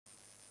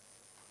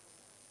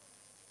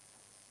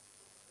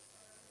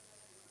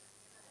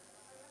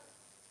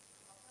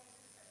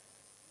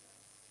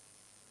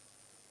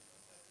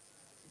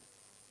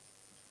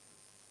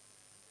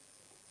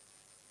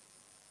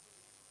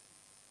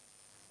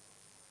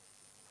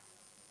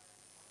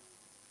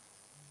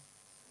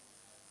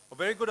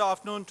very good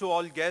afternoon to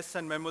all guests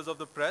and members of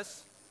the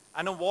press,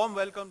 and a warm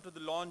welcome to the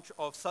launch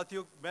of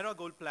Satyug Mera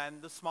Gold Plan,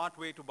 the smart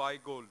way to buy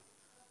gold.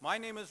 My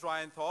name is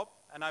Ryan Thorpe,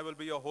 and I will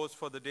be your host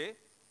for the day.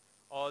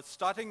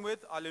 Starting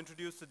with, I'll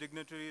introduce the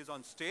dignitaries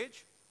on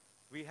stage.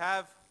 We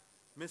have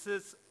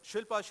Mrs.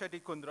 Shilpa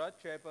Shetty Kundra,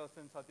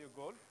 Chairperson Satyug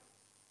Gold,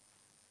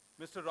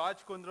 Mr. Raj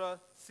Kundra,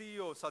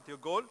 CEO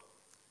Satyug Gold,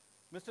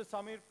 Mr.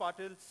 Samir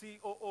Patil,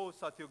 COO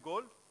Satyug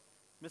Gold,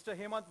 Mr.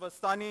 Hemant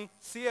Vastani,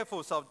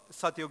 CFO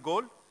Satyug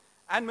Gold,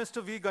 and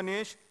Mr. V.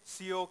 Ganesh,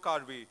 CEO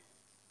Karvi.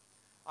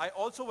 I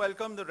also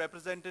welcome the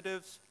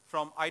representatives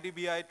from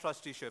IDBI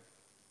trusteeship.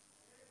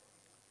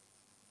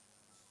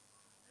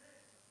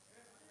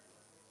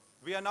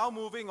 We are now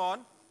moving on,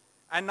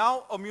 and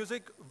now a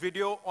music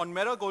video on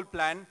Mera Gold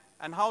Plan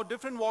and how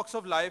different walks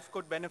of life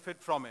could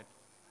benefit from it.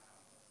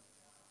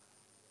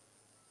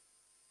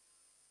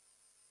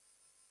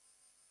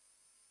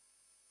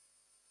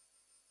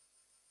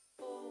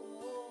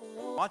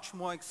 Much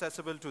more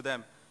accessible to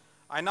them.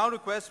 I now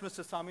request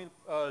Mr.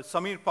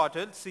 Samir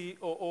Patil,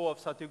 COO of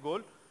Satyug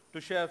Gold,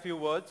 to share a few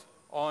words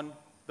on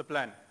the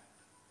plan.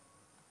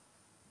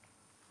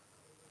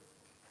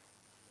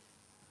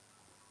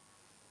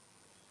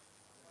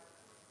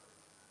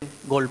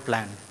 Gold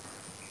plan.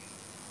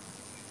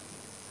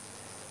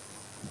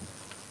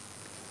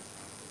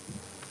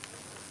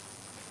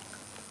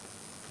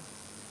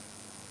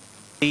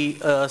 The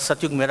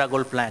Satyug Mera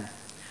Gold plan.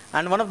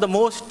 And one of the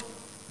most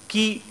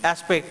key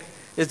aspects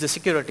is the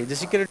security. The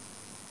security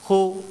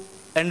who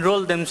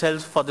enroll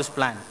themselves for this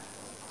plan.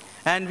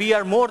 And we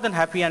are more than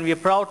happy and we are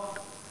proud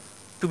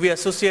to be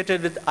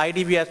associated with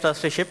IDBI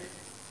trusteeship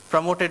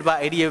promoted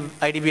by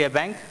IDBI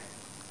Bank,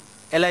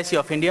 LIC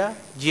of India,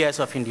 GIS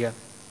of India.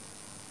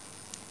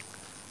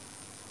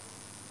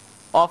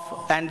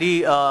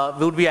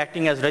 We would be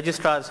acting as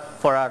registrars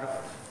for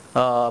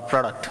our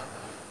product.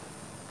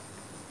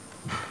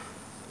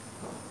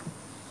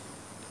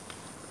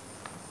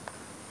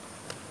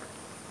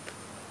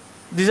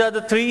 These are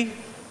the three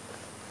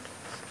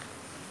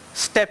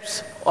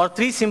steps or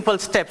three simple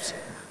steps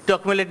to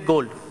accumulate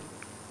gold.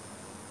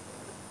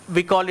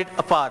 We call it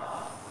APAR.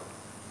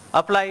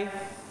 Apply,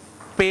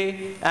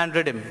 pay, and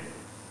redeem.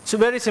 It's a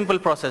very simple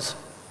process.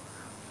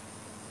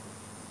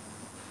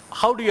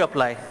 How do you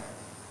apply?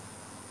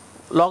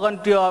 Log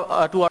on to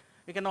our,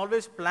 you can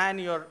always plan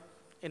your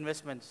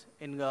investments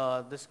in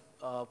this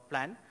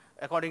plan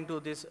according to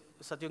this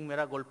Satyug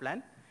Mera Gold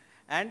plan.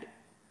 And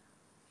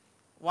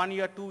 1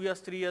 year, 2 years,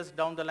 3 years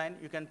down the line,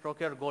 you can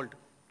procure gold.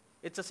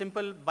 It's a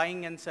simple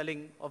buying and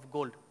selling of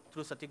gold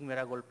through Satyug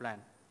Mera Gold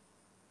plan.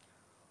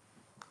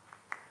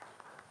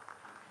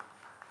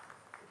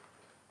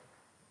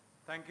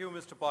 Thank you,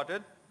 Mr.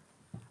 Patil.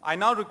 I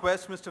now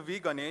request Mr. V.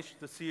 Ganesh,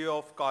 the CEO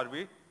of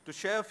Karvi, to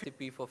share a few.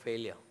 Recipe for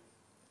failure.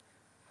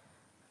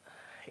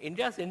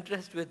 India's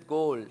interest with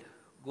gold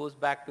goes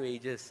back to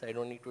ages. I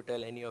don't need to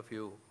tell any of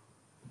you.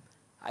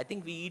 I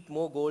think we eat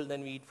more gold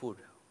than we eat food.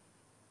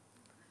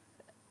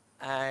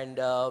 And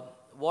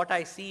what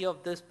I see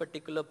of this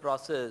particular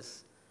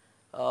process,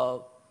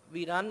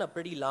 we run a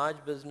pretty large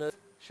business.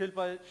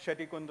 Shilpa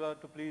Shetty Kundra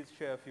to please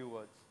share a few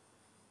words.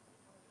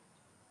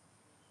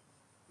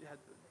 Yeah,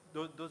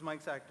 those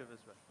mics are active as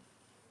well.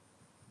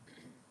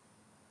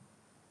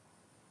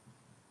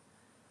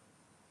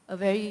 A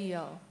very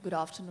good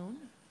afternoon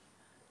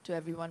to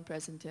everyone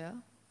present here.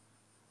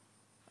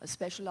 A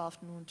special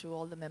afternoon to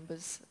all the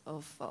members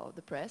of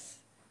the press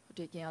for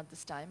taking out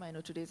this time. I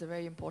know today is a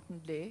very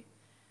important day,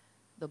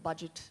 the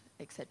budget,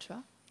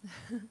 etc.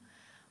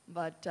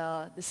 But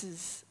this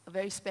is a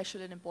very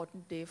special and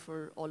important day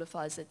for all of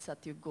us at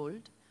Satyug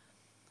Gold.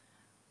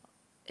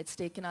 It's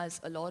taken us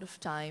a lot of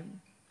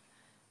time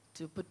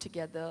to put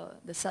together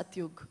the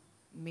Satyug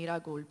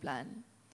Mera Gold plan.